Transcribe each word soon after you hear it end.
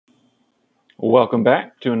Welcome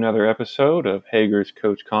back to another episode of Hager's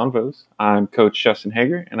Coach Convos. I'm Coach Justin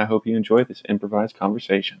Hager, and I hope you enjoy this improvised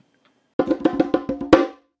conversation.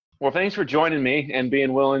 Well, thanks for joining me and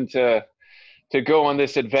being willing to go on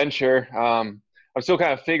this adventure. I'm still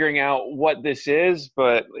kind of figuring out what this is,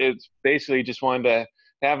 but it's basically just wanted to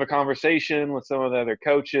have a conversation with some of the other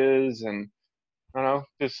coaches and I don't know,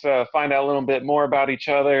 just find out a little bit more about each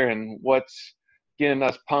other and what's getting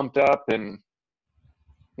us pumped up and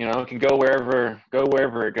it can go wherever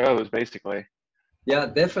it goes, basically. Yeah,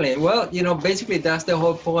 definitely. Well, basically that's the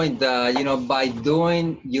whole point. By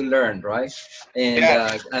doing, you learn, right? And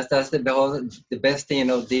Yeah. that's the best thing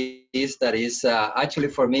of this. That is actually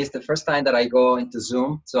for me, it's the first time that I go into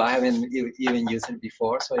Zoom, so I haven't even used it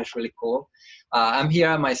before. So it's really cool. I'm here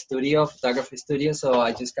at my studio, photography studio. So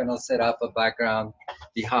I just kind of set up a background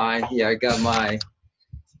behind here. I got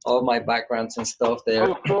all my backgrounds and stuff there.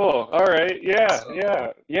 Oh, cool. All right. Yeah, So,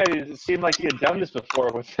 yeah, yeah. It seemed like you had done this before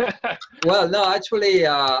with. well, no, actually,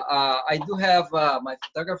 I do have my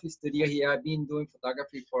photography studio here. I've been doing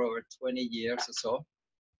photography for over 20 years or so.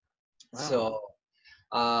 Wow. So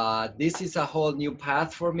this is a whole new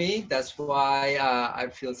path for me. That's why I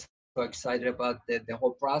feel so excited about the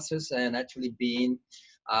whole process, and actually being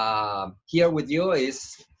here with you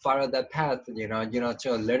is part of that path. To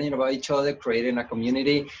learning about each other, creating a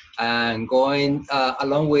community, and going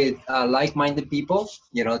along with like-minded people.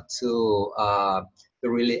 To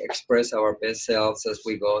really express our best selves as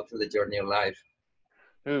we go through the journey of life.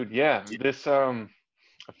 Dude, yeah. I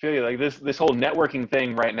feel you. Like this whole networking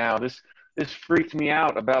thing right now. This freaked me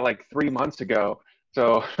out about like 3 months ago.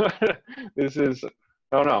 So this is,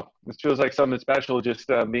 I don't know. This feels like something special. Just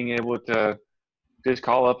being able to just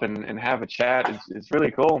call up and have a chat is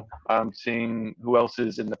really cool. Seeing who else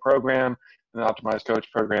is in the program, the Optimized Coach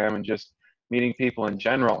program, and just meeting people in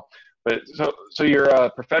general. But so you're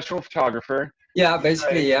a professional photographer. Yeah,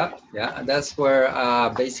 basically, yeah. That's where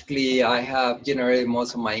basically I have generated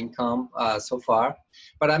most of my income so far.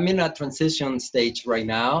 But I'm in a transition stage right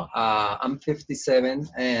now. I'm 57,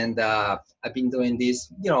 and I've been doing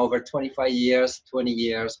this, over 25 years, 20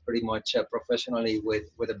 years, pretty much professionally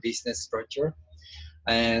with a business structure.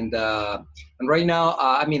 And right now,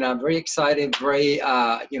 I'm very excited, very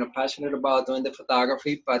passionate about doing the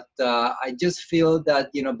photography. But I just feel that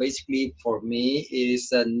basically for me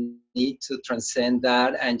is a need to transcend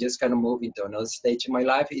that and just kind of move into another stage in my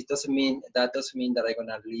life. It doesn't mean that I'm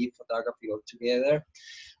gonna leave photography altogether,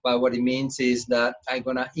 but what it means is that I'm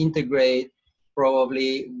gonna integrate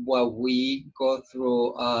probably what we go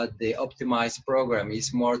through the optimized program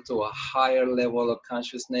is more to a higher level of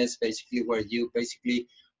consciousness, basically where you basically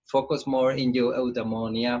focus more in your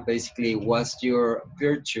eudaimonia, basically what's your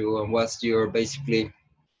virtue and what's your basically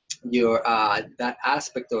your that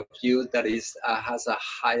aspect of you that is has a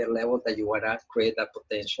higher level that you want to create that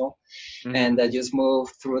potential. Mm-hmm. And just move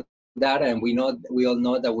through that, and we all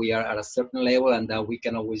know that we are at a certain level and that we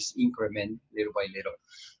can always increment little by little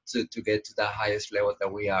to get to the highest level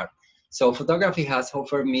that we are. So photography has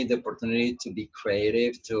offered me the opportunity to be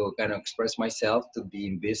creative, to kind of express myself, to be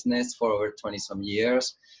in business for over 20 some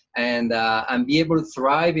years, and be able to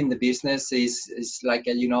thrive in the business is like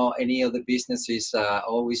any other business is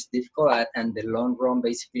always difficult, and the long run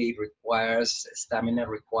basically requires stamina,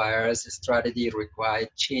 requires strategy, requires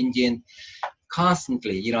changing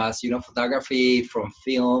constantly. As photography from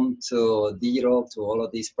film to digital to all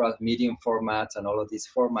of these medium formats and all of these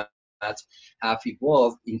formats have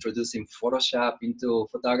evolved. Introducing Photoshop into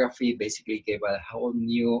photography basically gave a whole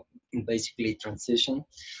new basically transition.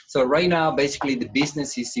 So right now basically the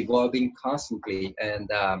business is evolving constantly, and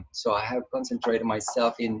so I have concentrated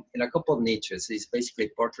myself in a couple of niches. It's basically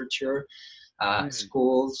portraiture,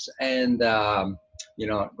 schools, and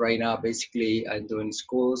right now basically I'm doing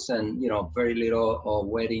schools and very little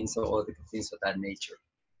weddings or other things of that nature.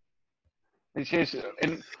 And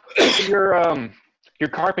your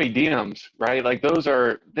carpe diems, right? Like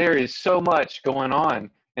there is so much going on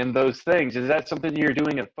in those things. Is that something you're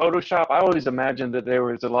doing in Photoshop? I always imagined that there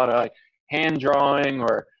was a lot of like hand drawing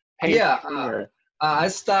or painting. Yeah, I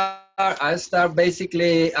start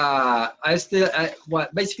basically. What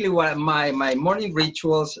my morning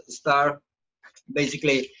rituals start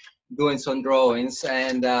basically doing some drawings,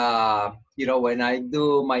 and when I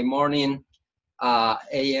do my morning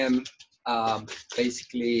AM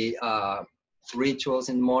basically rituals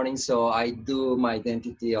in the morning. So I do my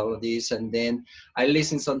identity, all of this, and then I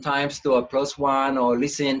listen sometimes to a plus one, or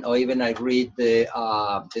listen, or even I read the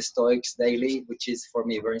Stoics daily, which is for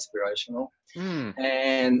me very inspirational.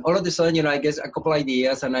 And all of a sudden, I get a couple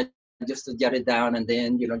ideas, and I just to jot it down, and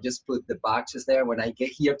then, you know, just put the boxes there. When I get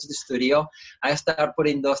here to the studio, I start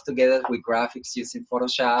putting those together with graphics using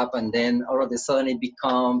Photoshop, and then all of a sudden it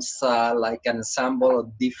becomes like an ensemble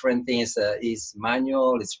of different things. It's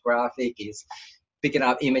manual, it's graphic, it's picking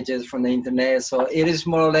up images from the internet. So it is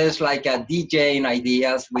more or less like a DJing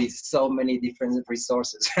ideas with so many different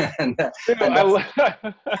resources. and, Dude, and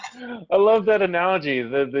I love that analogy,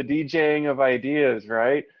 the DJing of ideas,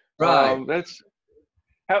 right? right. That's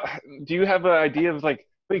how, do you have an idea of like,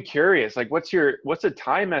 be curious, like what's a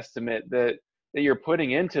time estimate that you're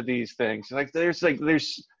putting into these things? Like there's it's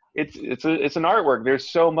an artwork.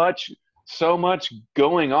 There's so much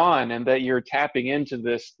going on, and that you're tapping into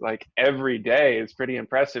this like every day is pretty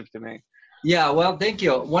impressive to me. Yeah, well, thank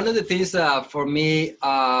you. One of the things for me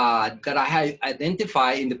that I have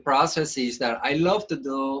identified in the process is that I love to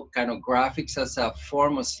do kind of graphics as a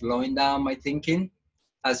form of slowing down my thinking.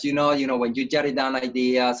 As you know, when you jot down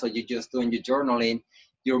ideas or you're just doing your journaling,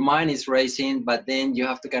 your mind is racing, but then you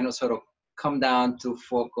have to kind of sort of come down to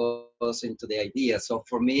focus into the idea. So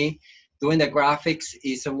for me, doing the graphics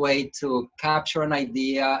is a way to capture an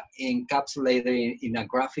idea, encapsulate it in a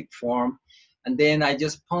graphic form, and then I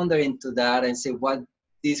just ponder into that and say what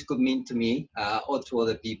this could mean to me or to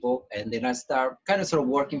other people. And then I start kind of sort of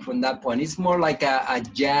working from that point. It's more like a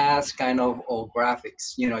jazz kind of or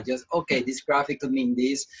graphics, you know, just, okay, this graphic could mean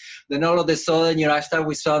this. Then all of a sudden, you know, I start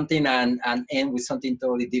with something and end with something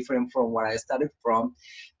totally different from what I started from.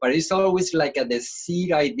 But it's always like the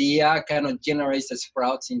seed idea kind of generates the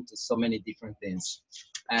sprouts into so many different things.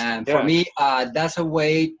 And for Yeah. me, that's a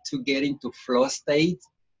way to get into flow state.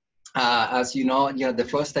 As you know, the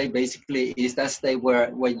flow state basically is that state where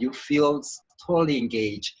you feel totally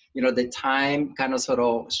engaged. You know, the time kind of sort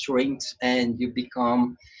of shrinks and you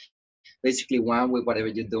become basically one with whatever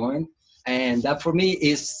you're doing. And that for me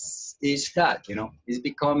is that, you know, is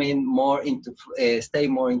becoming more into stay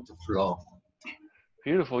more into flow.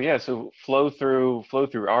 Beautiful. Yeah. So flow through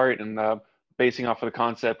art, and basing off of the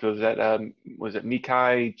concept of that, was it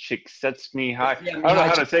Mikai Csikszentmihalyi? Yeah, I don't know Mihai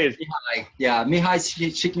how to say it. Csikszentmihalyi. Yeah, Mihai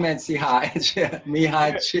Csikszentmihalyi.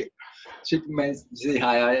 Mihai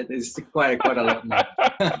Csikszentmihalyi. It's quite a long name.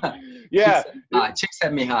 Yeah,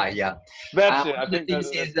 Csikszentmihalyi. Yeah. that's it. One I of the think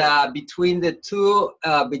things that's is it. between the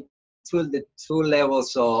two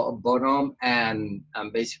levels of bottom and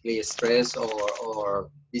basically stress or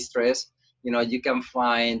distress, you know, you can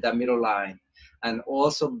find the middle line. And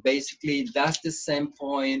also basically that's the same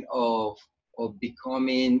point of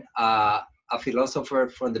becoming a philosopher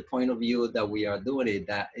from the point of view that we are doing it,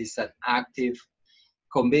 that is an active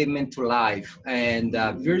commitment to life. And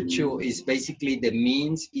virtue is basically the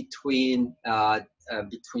means between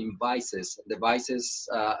vices, the vices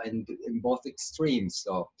in both extremes.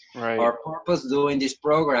 So Right. our purpose doing this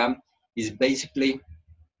program is basically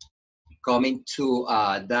coming to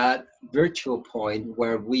that virtual point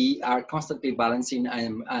where we are constantly balancing,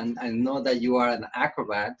 and know that you are an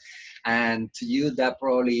acrobat, and to you that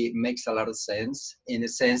probably makes a lot of sense, in the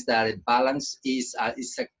sense that balance is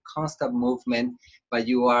a constant movement, but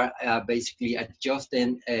you are basically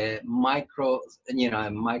adjusting micro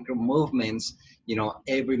movements, you know,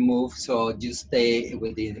 every move, so you stay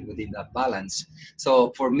within that balance.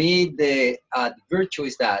 So for me, the virtue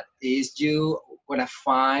is that is you gonna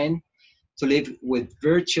find to live with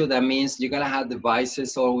virtue. That means you're gonna have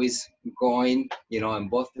devices always going, you know, in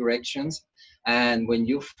both directions. And when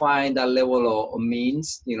you find that level of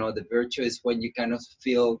means, you know, the virtue is when you kind of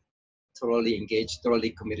feel totally engaged,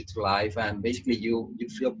 totally committed to life, and basically you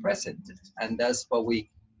feel present. And that's what we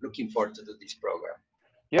looking forward to do this program.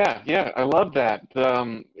 Yeah, yeah, I love that.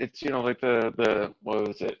 It's, you know, like the what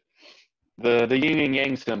was it? The yin and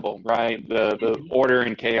yang symbol, right? The Mhm. order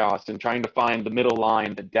and chaos, and trying to find the middle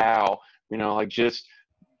line, the Tao, you know, like just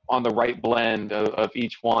on the right blend of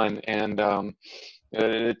each one. And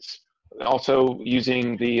it's also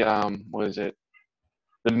using the what is it?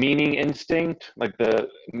 The meaning instinct, like the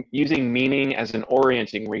using meaning as an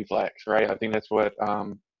orienting reflex, right? I think that's what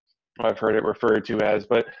I've heard it referred to as.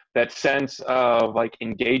 But that sense of like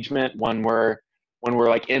engagement when we're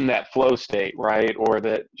like in that flow state, right? Or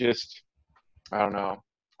that just, I don't know.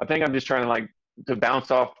 I think I'm just trying to like to bounce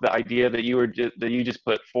off the idea that you just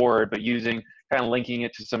put forward, but using kind of linking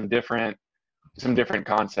it to some different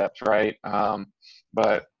concepts, right?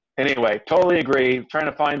 But anyway, totally agree. Trying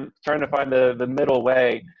to find the middle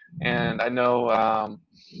way, and I know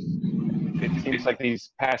it seems like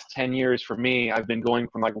these past 10 years for me, I've been going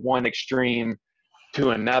from like one extreme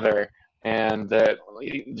to another, and that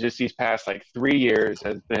just these past like 3 years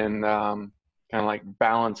has been kind of like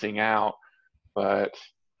balancing out. But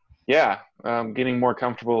yeah, getting more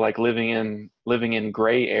comfortable, like living in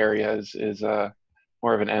gray areas is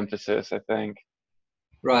more of an emphasis, I think.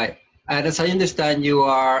 Right. And as I understand, you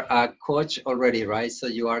are a coach already, right? So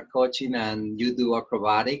you are coaching and you do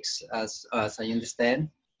acrobatics, as I understand.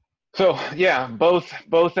 So yeah, both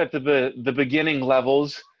at the beginning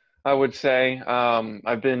levels, I would say.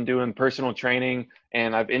 I've been doing personal training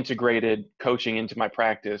and I've integrated coaching into my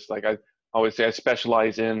practice. Like I always say, I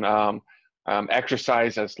specialize in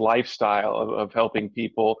exercise as lifestyle of helping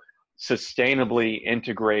people sustainably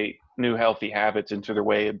integrate new healthy habits into their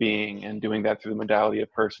way of being, and doing that through the modality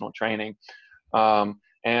of personal training.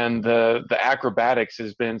 And the acrobatics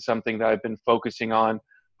has been something that I've been focusing on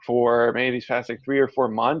for maybe these past like 3 or 4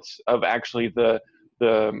 months, of actually the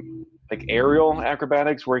like aerial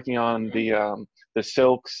acrobatics, working on the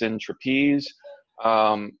silks and trapeze,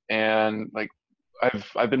 and like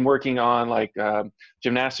I've been working on like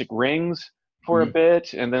gymnastic rings for a Mhm.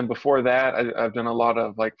 bit, and then before that I've done a lot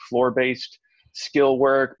of like floor based skill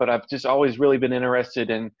work. But I've just always really been interested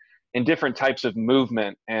in different types of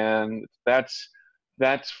movement, and that's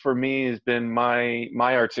for me has been my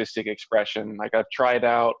artistic expression. Like I've tried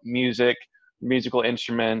out musical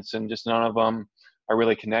instruments, and just none of them I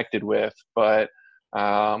really connected with. But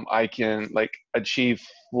I can like achieve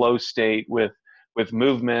flow state with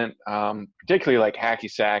movement, particularly like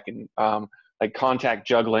hacky sack, and like contact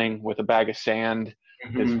juggling with a bag of sand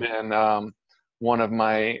has Mhm. been one of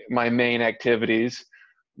my main activities.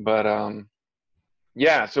 But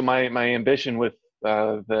yeah, so my ambition with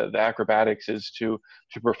the acrobatics is to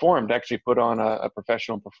perform, to actually put on a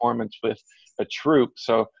professional performance with a troupe.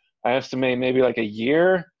 So I estimate maybe like a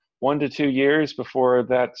year, 1 to 2 years before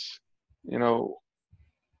that's, you know,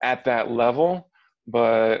 at that level.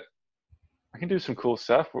 But I can do some cool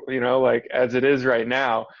stuff, like as it is right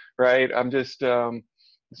now, right? I'm just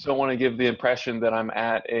just don't want to give the impression that I'm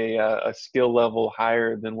at a skill level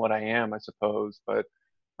higher than what I am, I suppose. But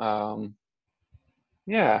um,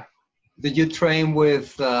 yeah. Did you train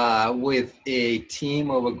with a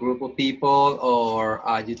team of a group of people, or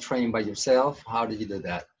are you training by yourself? How did you do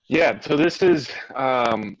that? Yeah, so this is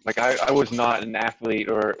like I was not an athlete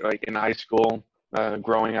or like in high school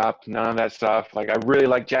growing up, none of that stuff. Like I really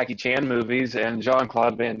like Jackie Chan movies and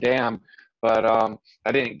Jean-Claude Van Damme, but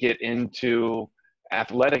I didn't get into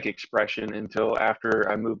athletic expression until after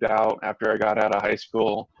I moved out, after I got out of high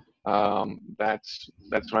school. That's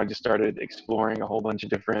when I just started exploring a whole bunch of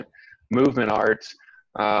different movement arts.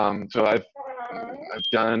 So I've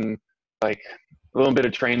done like a little bit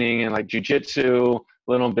of training in like jujitsu,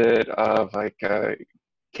 a little bit of like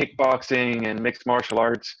kickboxing and mixed martial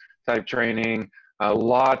arts type training,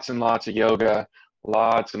 lots and lots of yoga,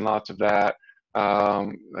 lots and lots of that,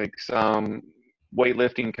 like some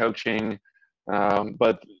weightlifting coaching,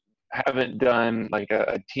 but haven't done like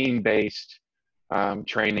a team based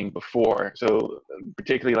training before. So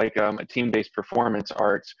particularly like a team based performance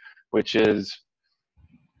arts, which is,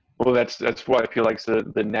 well, that's what I feel like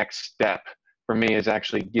the next step for me, is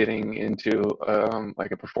actually getting into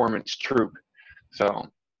like a performance troupe. So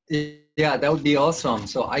Yeah, that would be awesome.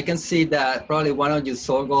 So I can see that probably one of your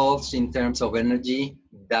soul goals in terms of energy,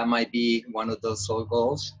 that might be one of those soul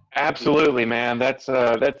goals. absolutely, man,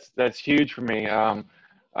 that's huge for me.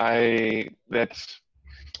 I that's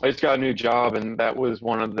I just got a new job, and that was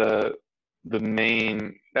one of the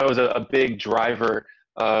main, that was a big driver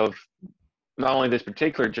of not only this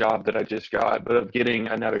particular job that I just got, but of getting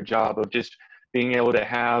another job, of just being able to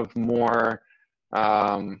have more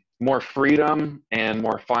freedom and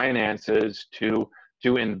more finances to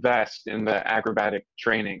invest in the acrobatic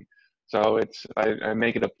training. So I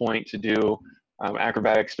make it a point to do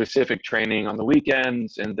acrobatic specific training on the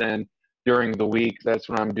weekends, and then during the week, that's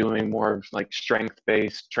when I'm doing more of like strength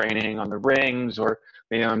based training on the rings, or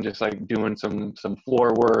maybe I'm just like doing some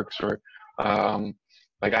floor works, or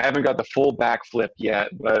like I haven't got the full backflip yet,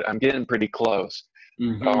 but I'm getting pretty close. So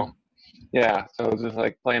Hmm. yeah, so just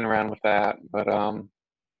like playing around with that. But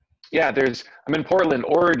yeah, I'm in Portland,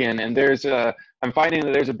 Oregon, and I'm finding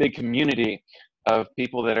that there's a big community of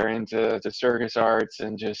people that are into circus arts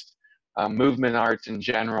and just movement arts in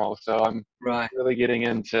general. So I'm Right. really getting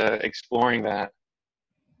into exploring that.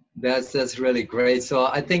 That's really great. So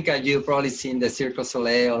I think you've probably seen the Cirque du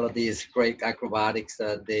Soleil, all of these great acrobatics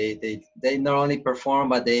that they not only perform,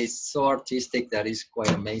 but they so artistic that is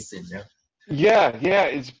quite amazing. Yeah. Yeah, yeah,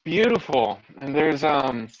 it's beautiful. And there's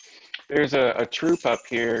a troupe up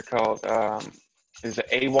here called is the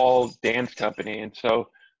AWOL Dance Company, and so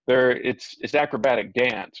it's acrobatic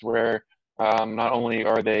dance, where not only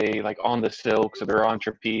are they like on the silks, or they're on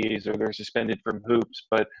trapeze, or they're suspended from hoops,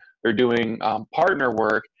 but they're doing partner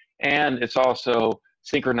work, and it's also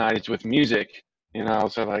synchronized with music, you know.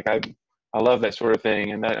 So like I love that sort of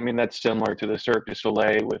thing, and that, I mean, that's similar to the Cirque du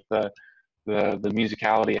Soleil with the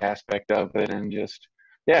musicality aspect of it, and just,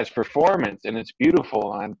 yeah, it's performance and it's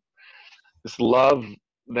beautiful. I just love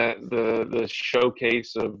that the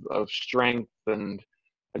showcase of strength and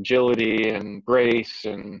agility and grace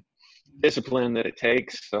and discipline that it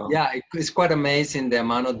takes. So Yeah, it's quite amazing the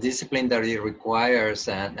amount of discipline that it requires,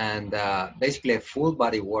 and basically a full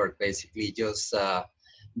body work, basically just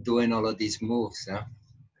doing all of these moves. Yeah.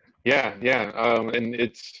 yeah, yeah, and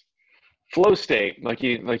it's flow state, like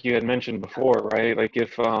you had mentioned before, right? Like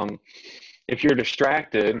if you're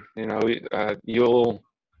distracted, you know,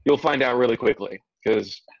 you'll find out really quickly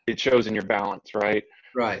because it shows in your balance, right?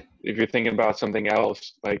 Right. If you're thinking about something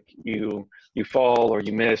else, like you fall or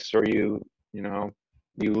you miss or you know,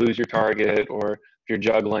 you lose your target, or if you're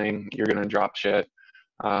juggling, you're gonna drop shit.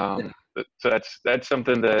 Yeah. So that's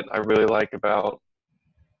something that I really like about,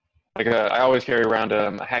 like, I always carry around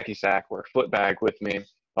a hacky sack or a foot bag with me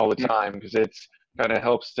all the time because it's kind of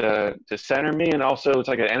helps to center me, and also it's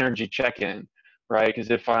like an energy check-in, right?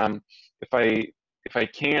 Because if I if I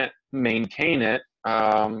can't maintain it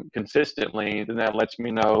consistently, then that lets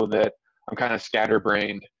me know that I'm kind of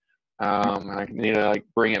scatterbrained, and I need to like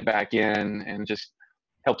bring it back in, and just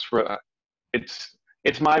helps for it's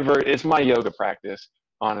it's my yoga practice,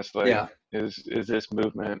 honestly, Yeah. is this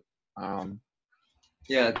movement. Um,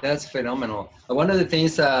 Yeah, that's phenomenal. One of the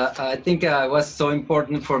things I think was so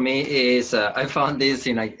important for me is I found this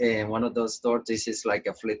in one of those stores. This is like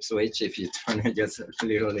a flip switch. If you turn it, just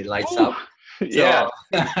literally lights Ooh, up. So, yeah.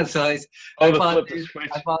 so Oh, the flip the I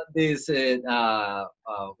switch. found this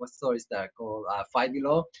what store is that called? Five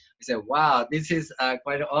Below. I said, wow, this is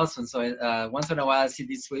quite awesome. So once in a while I see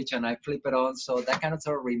this switch and I flip it on. So that kind of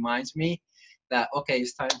sort of reminds me that okay,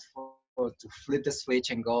 it's time to flip the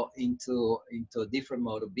switch and go into a different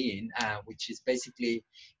mode of being, which is basically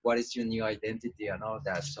what is your new identity and all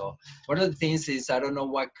that. So one of the things is I don't know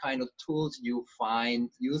what kind of tools you find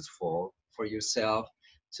useful for yourself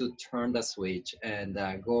to turn the switch and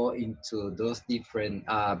go into those different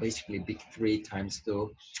basically big 3 times 2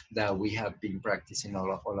 that we have been practicing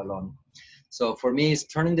all along. So for me, it's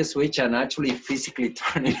turning the switch and actually physically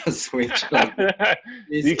turning the switch. Like Do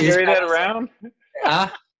you is carry kind that around?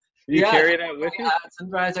 of Do you yeah. carry that with you?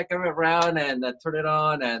 Sometimes I come around and turn it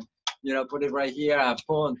on and put it right here and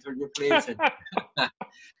boom, turn your flips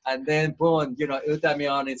and then boom, Utami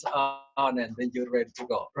on it's on and then you're ready to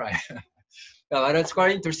go, right? That's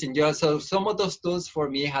quite interesting. Yeah, so some of those tools for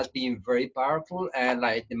me has been very powerful, and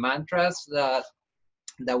like the mantras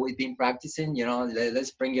that we've been practicing,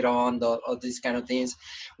 let's bring it on, all these kind of things.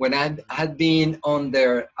 When I had been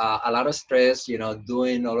under a lot of stress,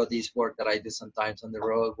 doing all of this work that I do sometimes on the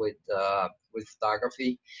road with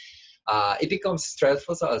photography, it becomes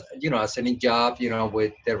stressful, as any job,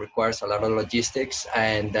 with that requires a lot of logistics.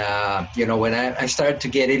 And, when I started to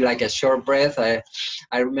get it like a short breath, I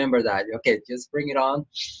remember that, okay, just bring it on.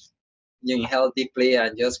 You inhale deeply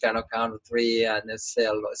and just kind of count to 3 and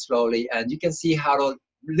exhale slowly. And you can see how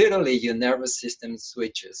literally your nervous system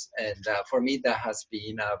switches. And for me, that has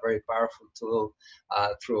been a very powerful tool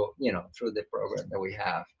through the program that we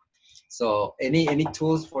have. So any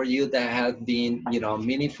tools for you that have been,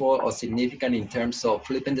 meaningful or significant in terms of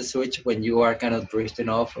flipping the switch when you are kind of drifting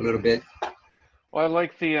off a little bit? Well, I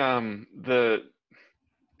like the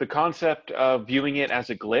concept of viewing it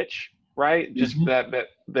as a glitch, right? Just Mm-hmm.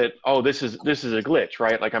 that oh, this is a glitch,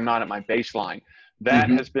 right? Like I'm not at my baseline. That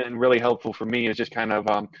Mm-hmm. has been really helpful for me, is just kind of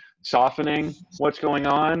softening what's going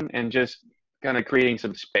on and just kind of creating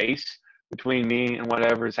some space between me and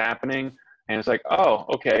whatever is happening. And it's like, oh,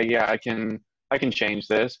 okay, yeah, I can change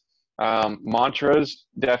this. Mantras,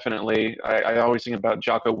 definitely. I always think about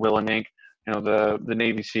Jocko Willink, the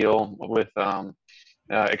Navy SEAL with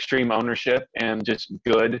extreme ownership and just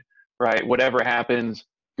good, right? Whatever happens,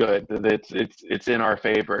 good. It's in our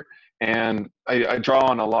favor. And I draw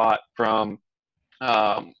on a lot from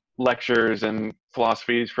lectures and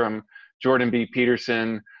philosophies from Jordan B.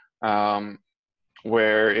 Peterson, um,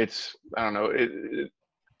 where it's, I don't know, it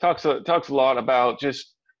talks a lot about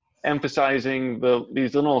just emphasizing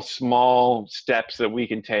these little small steps that we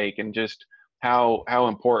can take, and just how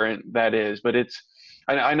important that is. But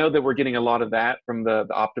I know that we're getting a lot of that from the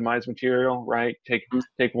optimized material, right? Take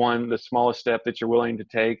the smallest step that you're willing to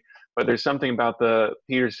take. But there's something about the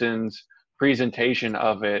Peterson's presentation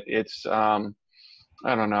of it. It's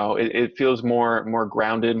I don't know. It feels more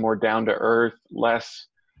grounded, more down to earth, less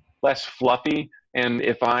fluffy. And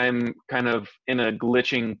if I'm kind of in a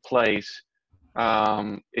glitching place,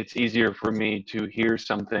 it's easier for me to hear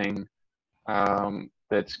something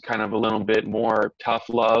that's kind of a little bit more tough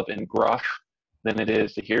love and gruff than it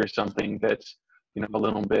is to hear something that's, you know, a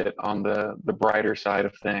little bit on the brighter side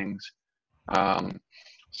of things.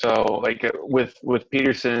 So like with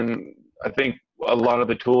Peterson, I think a lot of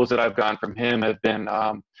the tools that I've gotten from him have been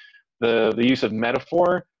the use of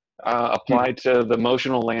metaphor applied to the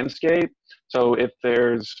emotional landscape. So if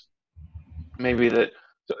there's maybe that,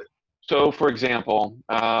 so for example,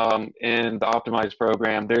 in the optimized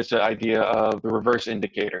program, there's the idea of the reverse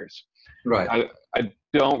indicators. Right. I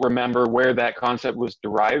don't remember where that concept was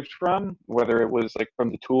derived from, whether it was like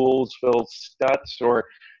from the tools, Phil Stutz, or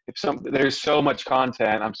if there's so much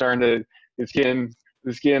content, I'm starting to, it's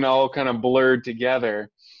getting all kind of blurred together.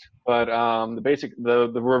 But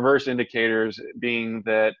the reverse indicators being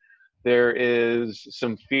that there is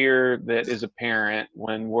some fear that is apparent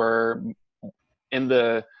when we're in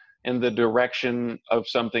the direction of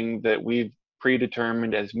something that we've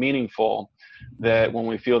predetermined as meaningful, that when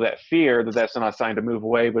we feel that fear, that's not a sign to move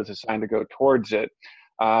away, but it's a sign to go towards it.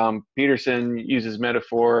 Peterson uses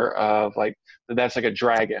metaphor of like, that's like a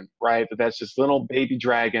dragon, right? That's this little baby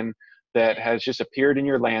dragon that has just appeared in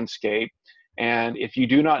your landscape. And if you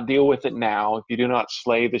do not deal with it now, if you do not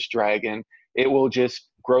slay this dragon, it will just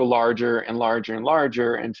grow larger and larger and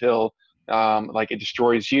larger until like it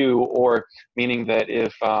destroys you, or meaning that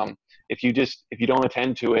if you don't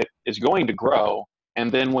attend to it, it's going to grow. And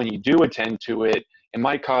then when you do attend to it, it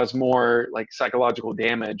might cause more like psychological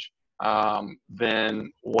damage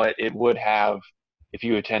than what it would have if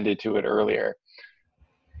you attended to it earlier.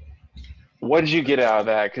 What did you get out of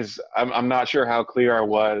that? Because I'm not sure how clear I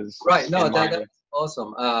was. Right. No, that's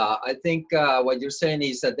awesome. I think what you're saying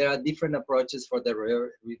is that there are different approaches for the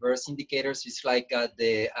reverse indicators. It's like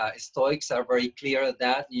the Stoics are very clear at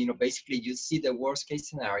that. You know, basically you see the worst case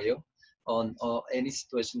scenario on any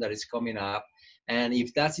situation that is coming up. And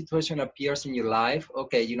if that situation appears in your life,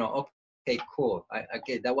 okay, you know, okay, cool.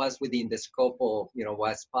 Okay, that was within the scope of, you know,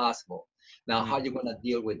 what's possible. Now, how are you going to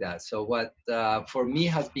deal with that? So what for me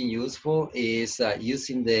has been useful is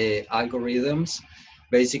using the algorithms.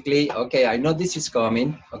 Basically, okay, I know this is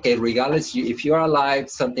coming. Okay, regardless, if you're alive,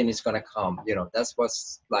 something is going to come. You know, that's what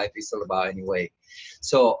life is all about anyway.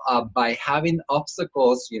 So by having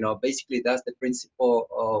obstacles, you know, basically that's the principle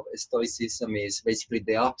of Stoicism, is basically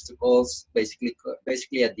the obstacles, basically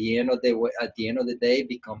at the end of the day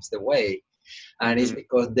becomes the way. And it's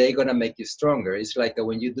because they're going to make you stronger. It's like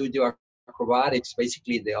when you do your acrobatics,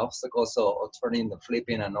 basically the obstacles of turning, the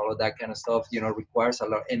flipping and all of that kind of stuff, you know, requires a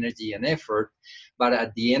lot of energy and effort. But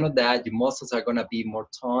at the end of that, your muscles are going to be more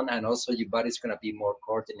toned, and also your body's going to be more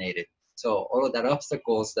coordinated. So all of that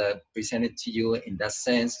obstacles that presented to you in that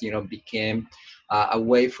sense, you know, became a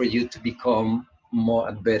way for you to become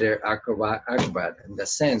a better acrobat in that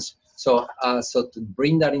sense. So so to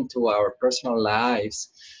bring that into our personal lives,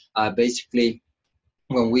 basically,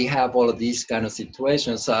 when we have all of these kind of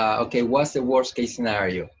situations, okay, what's the worst case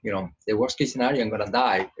scenario? You know, the worst case scenario, I'm gonna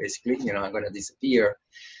die, basically, you know, I'm gonna disappear.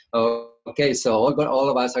 Okay, so all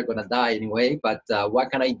of us are gonna die anyway, but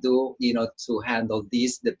what can I do, you know, to handle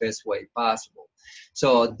this the best way possible?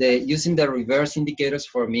 So using the reverse indicators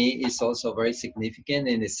for me is also very significant,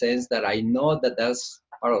 in the sense that I know that that's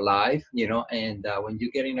part of life, you know, and when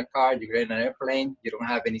you get in a car, you get in an airplane, you don't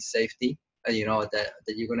have any safety, you know, that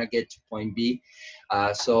you're gonna get to point B.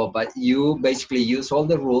 But you basically use all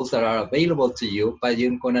the rules that are available to you, but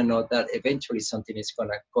you're gonna know that eventually something is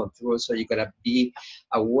gonna come through. So you're gonna be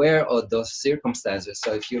aware of those circumstances.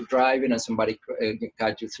 So if you're driving and somebody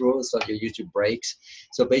cut you through, so you use your brakes.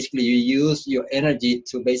 So basically you use your energy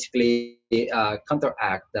to basically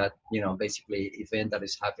counteract that, you know, basically event that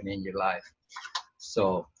is happening in your life.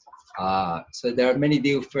 So so there are many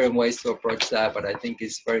different ways to approach that, but I think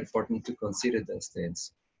it's very important to consider those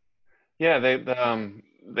things. Yeah, they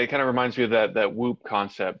kind of reminds me of that WOOP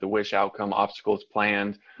concept: the wish, outcome, obstacles,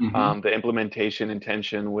 planned, the implementation,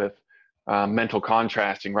 intention, with mental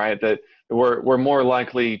contrasting, right? That we're more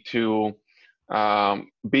likely to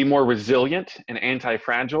be more resilient and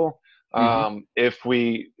anti-fragile if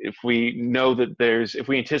we know that if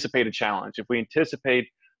we anticipate a challenge, if we anticipate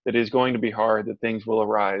that it's going to be hard, that things will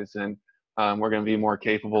arise, and we're going to be more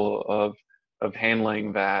capable of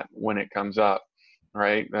handling that when it comes up,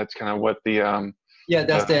 right? That's kind of what the yeah,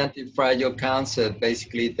 that's the anti-fragile concept,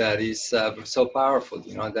 basically, that is so powerful,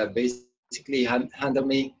 you know, that basically handle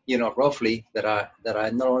me, you know, roughly, that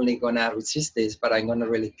I'm not only going to resist this, but I'm going to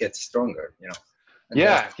really get stronger, you know. And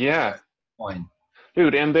yeah point,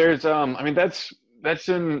 dude. And there's I mean, that's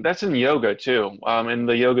in yoga too. In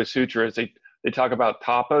the Yoga Sutras, they talk about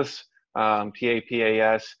tapas,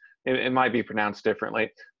 T-A-P-A-S. It might be pronounced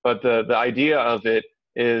differently, but the idea of it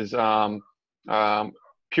is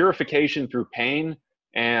purification through pain,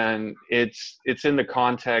 and it's in the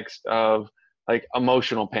context of like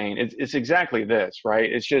emotional pain. It's exactly this, right?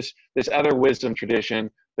 It's just this other wisdom tradition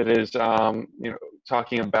that is,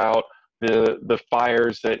 talking about the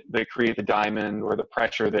fires that create the diamond, or the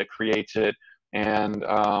pressure that creates it, and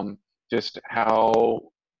just how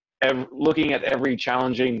looking at every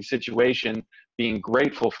challenging situation, being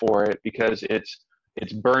grateful for it because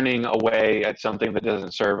it's burning away at something that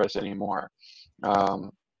doesn't serve us anymore.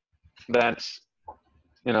 Um, that's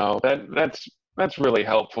that's really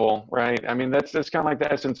helpful, right? I mean, that's kind of like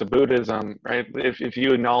the essence of Buddhism, right? If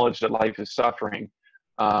you acknowledge that life is suffering,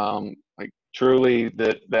 like truly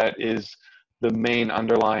that is the main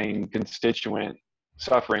underlying constituent,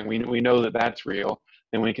 suffering. We know that that's real,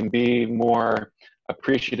 and we can be more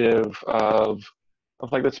appreciative of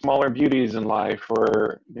like the smaller beauties in life,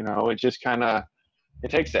 or it just kind of it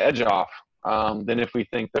takes the edge off, than if we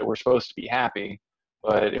think that we're supposed to be happy.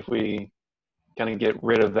 But if we kind of get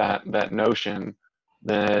rid of that notion,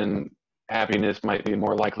 then happiness might be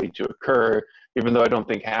more likely to occur. Even though I don't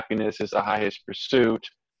think happiness is the highest pursuit,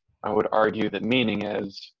 I would argue that meaning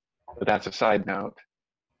is, but that's a side note.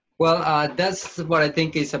 Well, that's what I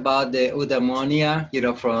think is about the eudaimonia,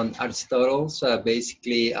 from Aristotle. So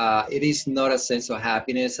basically, it is not a sense of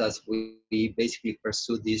happiness as we basically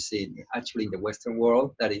pursue this actually in the Western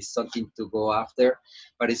world. That is something to go after,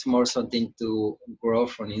 but it's more something to grow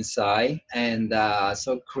from inside, and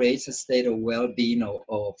so creates a state of well-being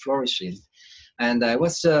or flourishing. And I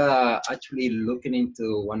was actually looking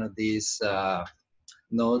into one of these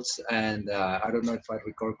notes, and I don't know if I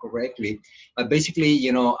recall correctly, but basically,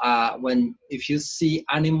 when if you see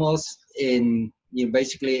animals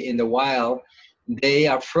basically in the wild, they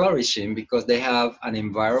are flourishing because they have an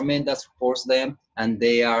environment that supports them, and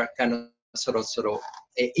they are kind of sort of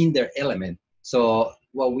in their element. So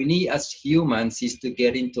what we need as humans is to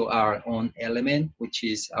get into our own element, which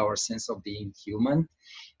is our sense of being human,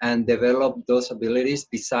 and develop those abilities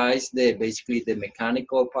besides the basically the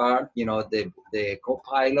mechanical part. The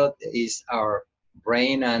co-pilot is our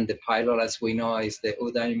brain, and the pilot, as we know, is the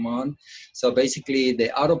eudaimon. So basically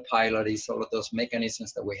the autopilot is all of those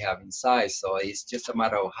mechanisms that we have inside. So it's just a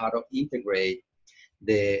matter of how to integrate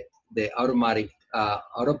the automatic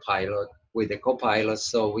autopilot with the co-pilot,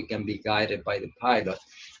 so we can be guided by the pilot.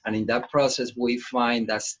 And in that process, we find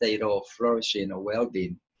that state of flourishing or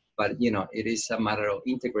well-being. But it is a matter of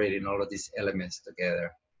integrating all of these elements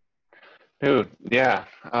together. Dude, yeah.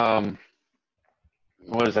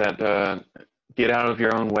 What is that? Get Out of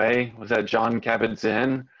Your Own Way? Was that Jon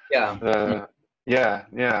Kabat-Zinn? Yeah.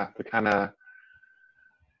 Yeah. The kind of,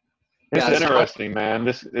 it's Yeah. So interesting, man.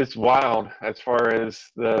 It's wild as far as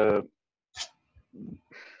the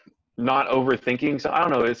not overthinking. So I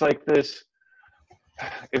don't know. It's like this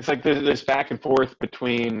back and forth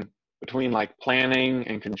between like planning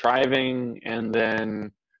and contriving, and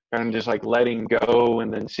then kind of just like letting go,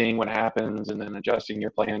 and then seeing what happens, and then adjusting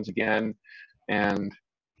your plans again. And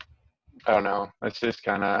I don't know. It's just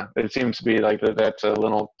kind of, it seems to be like that's a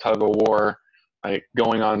little tug of war, like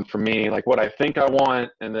going on for me, like what I think I want,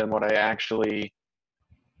 and then what I actually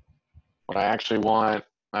want.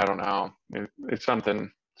 I don't know. It's something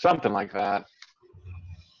like that.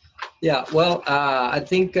 yeah, well, I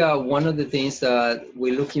think one of the things that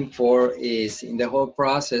we're looking for is in the whole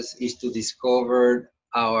process is to discover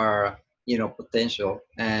our potential.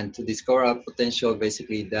 And to discover our potential,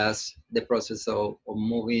 basically that's the process of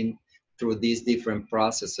moving through these different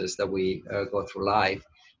processes that we go through life,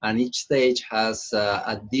 and each stage has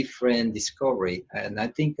a different discovery. And I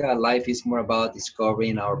think life is more about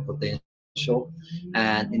discovering our potential,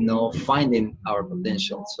 and finding our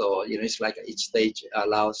potential. So it's like each stage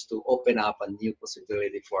allows to open up a new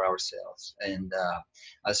possibility for ourselves. And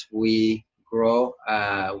as we grow,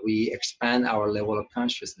 we expand our level of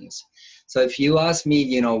consciousness. So if you ask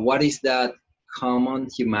me, what is that common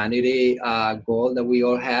humanity goal that we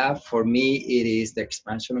all have? For me, it is the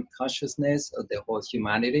expansion of consciousness of the whole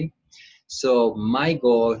humanity. So my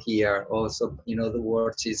goal here also, in other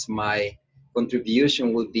words, is my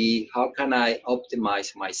contribution would be how can I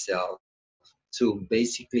optimize myself to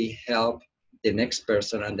basically help the next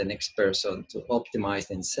person and the next person to optimize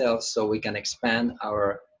themselves, so we can expand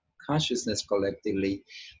our consciousness collectively,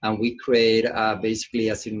 and we create basically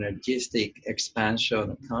a synergistic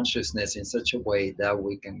expansion of consciousness in such a way that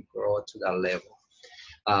we can grow to that level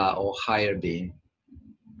or higher being.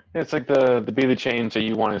 It's like the be the change that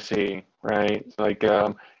you want to see, right? It's like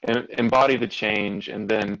embody the change, and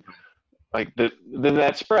then like then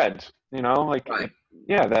that spreads. Like Right.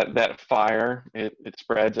 yeah, that fire, it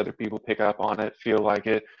spreads. Other people pick up on it, feel like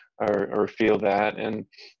it, or feel that, and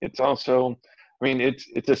it's also I mean,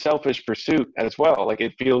 it's a selfish pursuit as well. Like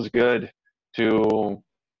it feels good to,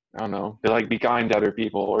 I don't know, to like be kind to other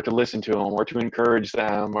people or to listen to them or to encourage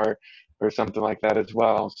them or something like that as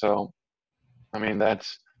well. So, I mean,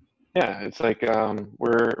 that's, yeah, it's like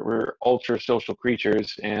we're ultra social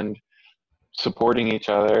creatures and supporting each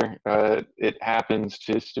other. It happens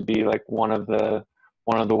just to be like one of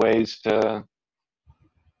the ways to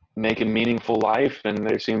make a meaningful life. And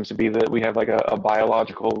there seems to be that we have like a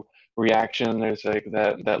biological reaction. There's like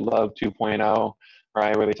that love 2.0,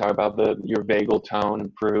 right, where they talk about your vagal tone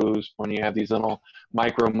improves when you have these little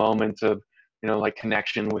micro moments of, like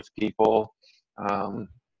connection with people. Um,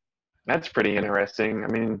 that's pretty interesting. I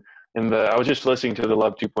mean, I was just listening to the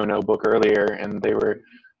Love 2.0 book earlier, and they were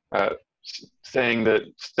uh, saying that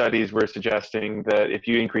studies were suggesting that if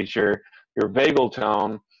you increase your vagal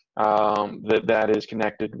tone, that is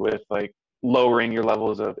connected with like lowering your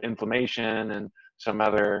levels of inflammation and some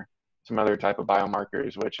other type of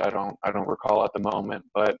biomarkers, which I don't recall at the moment,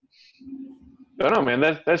 but I don't know,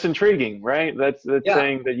 man. That's intriguing, right? That's Yeah,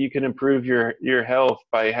 saying that you can improve your health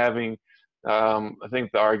by having. I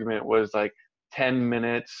think the argument was like 10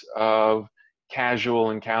 minutes of casual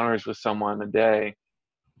encounters with someone a day.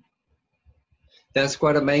 that's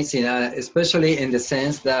quite amazing, especially in the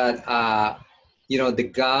sense that the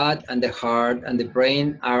gut and the heart and the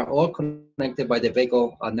brain are all connected by the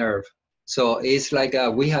vagal nerve. So it's like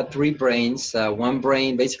we have three brains. One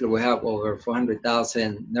brain, basically, we have over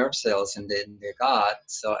 400,000 nerve cells in the gut.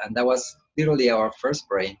 So, and that was literally our first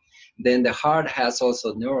brain. Then the heart has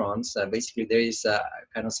also neurons. Basically, there is a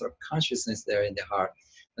kind of sort of consciousness there in the heart,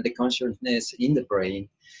 and the consciousness in the brain.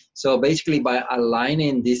 So basically, by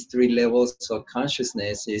aligning these three levels of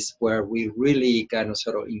consciousness is where we really kind of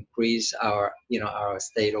sort of increase our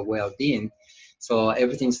state of well-being. So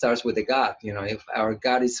everything starts with the gut. If our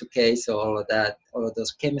gut is okay, so all of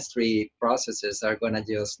those chemistry processes are gonna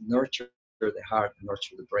just nurture the heart,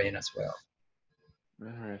 nurture the brain as well.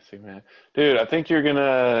 Interesting, man. Dude, I think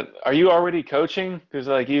are you already coaching? Because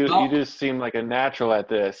like you No, just seem like a natural at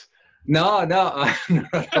this. no, not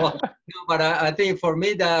at all. No, but I think for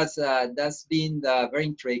me that's been very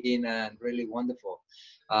intriguing and really wonderful.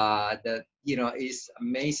 That it's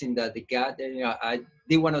amazing that the gut. I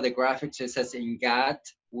did one of the graphics that says in gut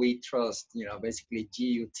we trust. Basically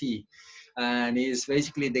GUT, and it's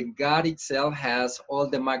basically the gut itself has all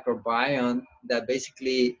the microbiome that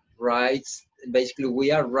basically writes. Basically,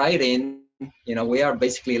 we are writing. We are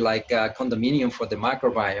basically like a condominium for the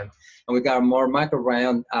microbiome, and we got more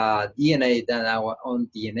microbiome DNA than our own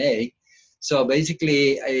DNA. So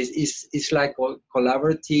basically, it's like a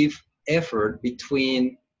collaborative effort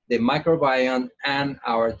between the microbiome and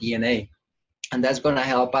our DNA, and that's going to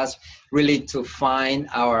help us really to find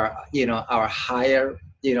our higher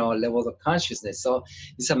level of consciousness. So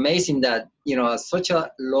it's amazing that such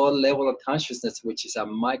a low level of consciousness, which is a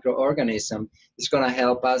microorganism, is going to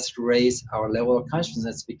help us raise our level of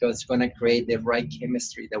consciousness because it's going to create the right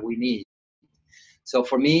chemistry that we need. So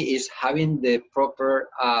for me, is having the proper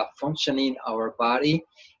functioning our body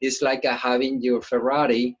is like having your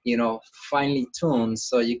Ferrari, finely tuned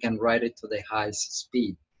so you can ride it to the highest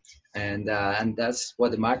speed. And that's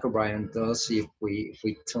what the microbiome does if we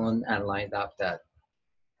tune and line up that.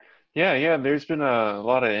 Yeah, yeah. There's been a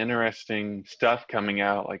lot of interesting stuff coming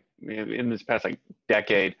out, like in this past like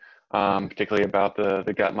decade, particularly about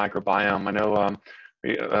the gut microbiome. I know,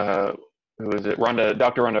 who is it?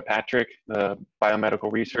 Dr. Rhonda Patrick, the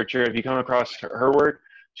biomedical researcher. Have you come across her work?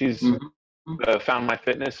 She's Mm-hmm. the Found My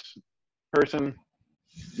Fitness person.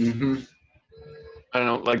 Mm-hmm. I don't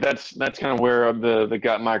know, like that's kind of where the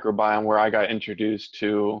gut microbiome, where I got introduced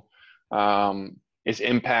to its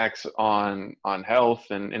impacts on health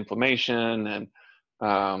and inflammation and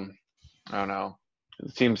I don't know.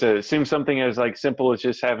 It seems something as like simple as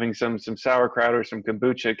just having some sauerkraut or some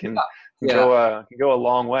kombucha can Yeah. go a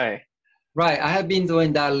long way. Right. I have been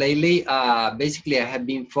doing that lately. Basically, I have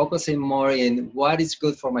been focusing more in what is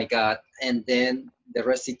good for my gut, and then the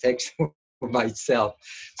rest it takes by itself.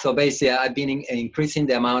 So basically, I've been increasing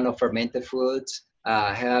the amount of fermented foods.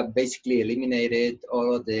 I have basically eliminated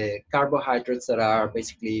all of the carbohydrates that are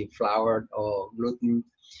basically flour or gluten.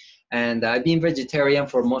 And I've been vegetarian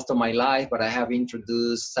for most of my life, but I have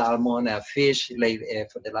introduced salmon and fish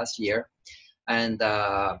for the last year. And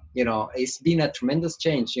it's been a tremendous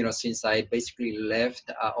change since I basically left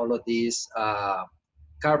all of these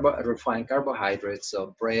refined carbohydrates,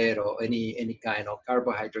 so bread or any kind of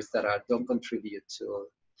carbohydrates that don't contribute to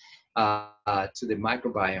to the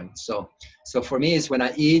microbiome. So for me, it's when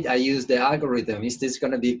I eat, I use the algorithm. Is this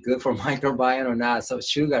going to be good for microbiome or not? So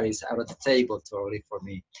sugar is out of the table totally for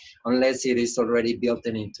me, unless it is already built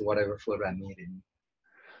into whatever food I'm eating.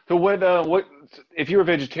 So what if you were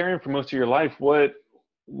vegetarian for most of your life, what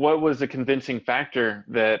was the convincing factor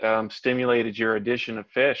that stimulated your addition of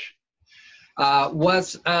fish?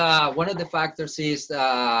 Was one of the factors is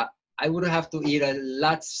I would have to eat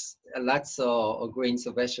lots of grains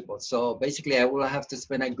of vegetables. So basically, I will have to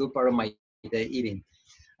spend a good part of my day eating.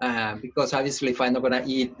 Because obviously, if I'm not gonna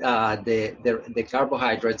eat the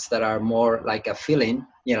carbohydrates that are more like a filling,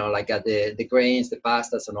 like the grains, the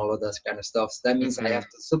pastas, and all of that kind of stuff, so that means I have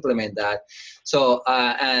to supplement that. So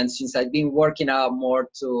and since I've been working out more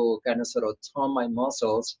to kind of sort of tone my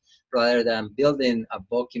muscles rather than building a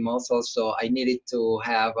bulky muscle, so I needed to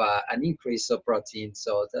have an increase of protein.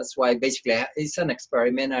 So that's why basically it's an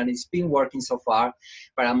experiment and it's been working so far,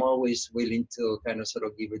 but I'm always willing to kind of sort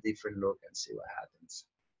of give a different look and see what happens.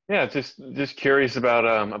 Yeah, just curious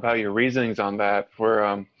about your reasonings on that.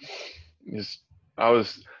 Just I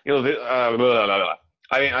was blah, blah, blah, blah.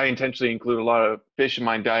 I intentionally include a lot of fish in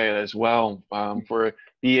my diet as well for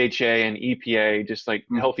BHA and EPA, just like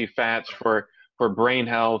healthy fats for brain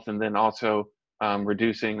health, and then also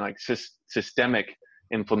reducing like systemic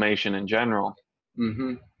inflammation in general.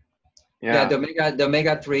 Mm-hmm. Yeah, Yeah. the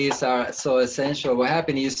omega-3s are so essential. What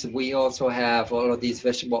happened is we also have all of these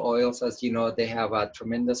vegetable oils. As you know, they have a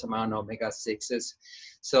tremendous amount of omega-6s.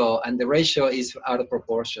 So, and the ratio is out of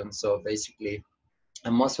proportion. So basically,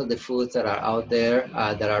 and most of the foods that are out there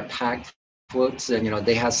that are packed foods, and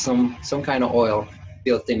they have some kind of oil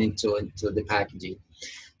built into the packaging.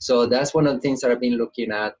 So that's one of the things that I've been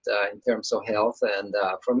looking at in terms of health, and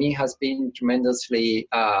for me has been tremendously,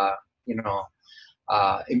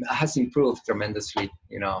 it has improved tremendously.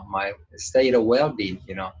 My state of well-being.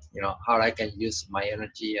 How I can use my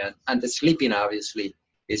energy, and the sleeping obviously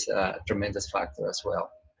is a tremendous factor as well.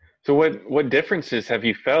 So what differences have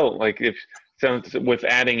you felt like if with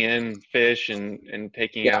adding in fish and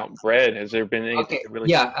taking Yeah. out bread? Has there been anything Okay. that really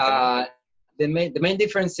Yeah. stood out? The main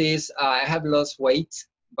difference is I have lost weight,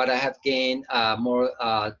 but I have gained more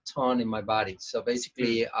tone in my body. So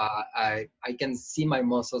basically, I can see my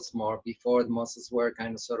muscles more. Before, the muscles were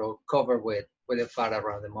kind of sort of covered with the fat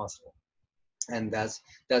around the muscle, and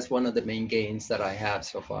that's one of the main gains that I have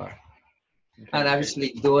so far. And obviously,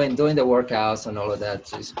 doing the workouts and all of that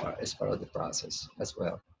is part of the process as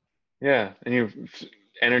well. Yeah, and your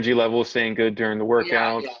energy levels staying good during the Yeah,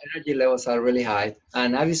 workouts. energy levels are really high,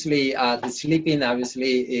 and obviously the sleeping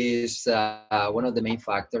obviously is one of the main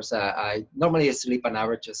factors. I normally sleep an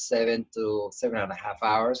average of 7 to 7.5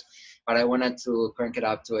 hours, but I wanted to crank it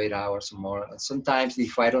up to 8 hours or more. Sometimes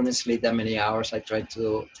if I don't sleep that many hours, I try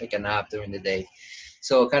to take a nap during the day.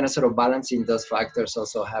 So kind of sort of balancing those factors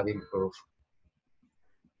also have improved.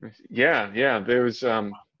 Yeah. There's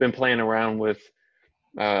been playing around with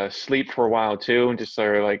sleep for a while too, and just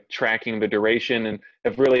sort of like tracking the duration, and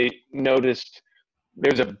have really noticed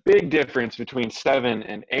there's a big difference between 7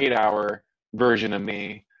 and 8 hour version of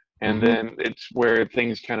me, and Mm-hmm. then it's where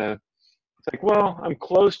things kind of it's like, well, I'm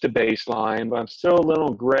close to baseline, but I'm still a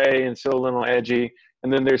little gray and still a little edgy,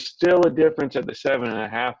 and then there's still a difference at the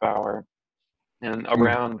 7.5 hour, and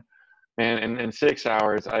around man, in 6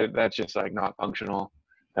 hours, that's just like not functional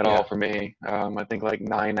at all Yeah. for me. I think like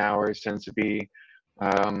 9 hours tends to be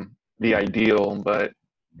the ideal, but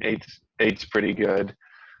eight's pretty good.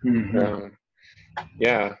 Mm-hmm. Um,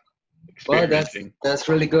 yeah, Well, that's experimenting. that's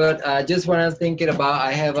really good. Just when I was thinking about,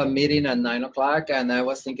 I have a meeting at 9 o'clock, and I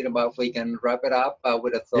was thinking about if we can wrap it up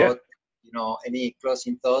with a Yeah. thought. Any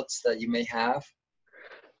closing thoughts that you may have?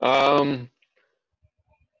 Um,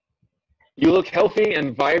 you look healthy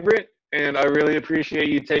and vibrant, and I really appreciate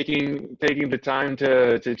you taking the time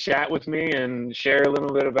to chat with me and share a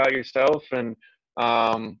little bit about yourself. And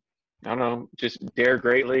I don't know, just dare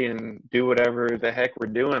greatly and do whatever the heck we're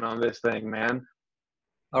doing on this thing, man.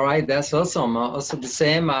 All right, that's awesome. Also the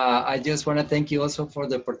same. I just want to thank you also for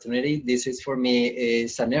the opportunity. This is for me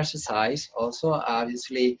is an exercise. Also,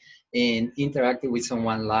 obviously, in interacting with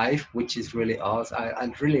someone live, which is really awesome. I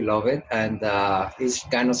really love it, and it's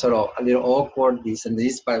kind of sort of a little awkward this and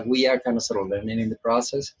this, but we are kind of sort of learning in the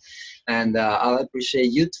process. And I'll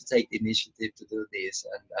appreciate you to take the initiative to do this.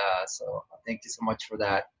 And so thank you so much for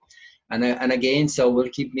that. And again, so we'll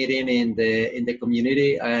keep meeting in the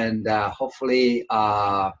community, and hopefully,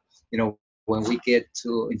 when we get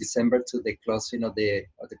to in December to the closing of the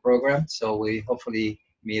program, so we hopefully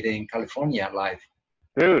meet in California live.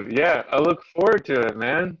 Dude, yeah, I look forward to it,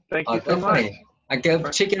 man. Thank you so much. Definitely. I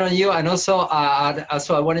kept checking on you, and also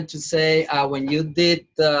I wanted to say when you did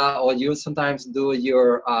or you sometimes do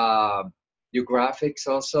your graphics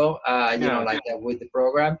also, you know, Yeah. like with the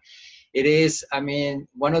program. It is, I mean,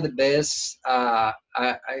 one of the best, I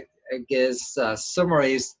guess,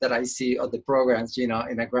 summaries that I see of the programs, you know,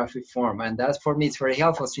 in a graphic form. And that's, for me, it's very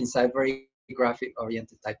helpful since I'm very graphic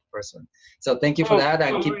oriented type of person. So thank you for Oh, that,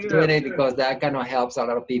 and oh keep yeah. doing it, because that kind of helps a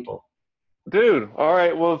lot of people. Dude, all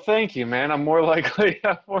right. Well, thank you, man. I'm more likely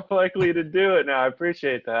I'm more likely to do it now. I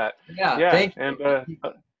appreciate that. Yeah, Yeah, thank and you.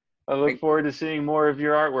 I look forward to seeing more of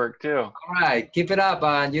your artwork too. All right, keep it up,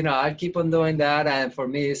 and you know I'll keep on doing that. And for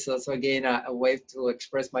me, it's also again a way to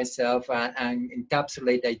express myself and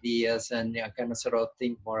encapsulate ideas and kind of sort of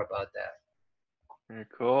think more about that. Very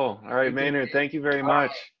cool. All right, Thank you. Maynard, thank you very All right,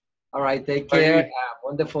 much. all right. Take care. Bye.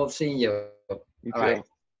 Wonderful seeing you. You All right, too.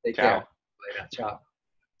 take care. Ciao. Later. Ciao.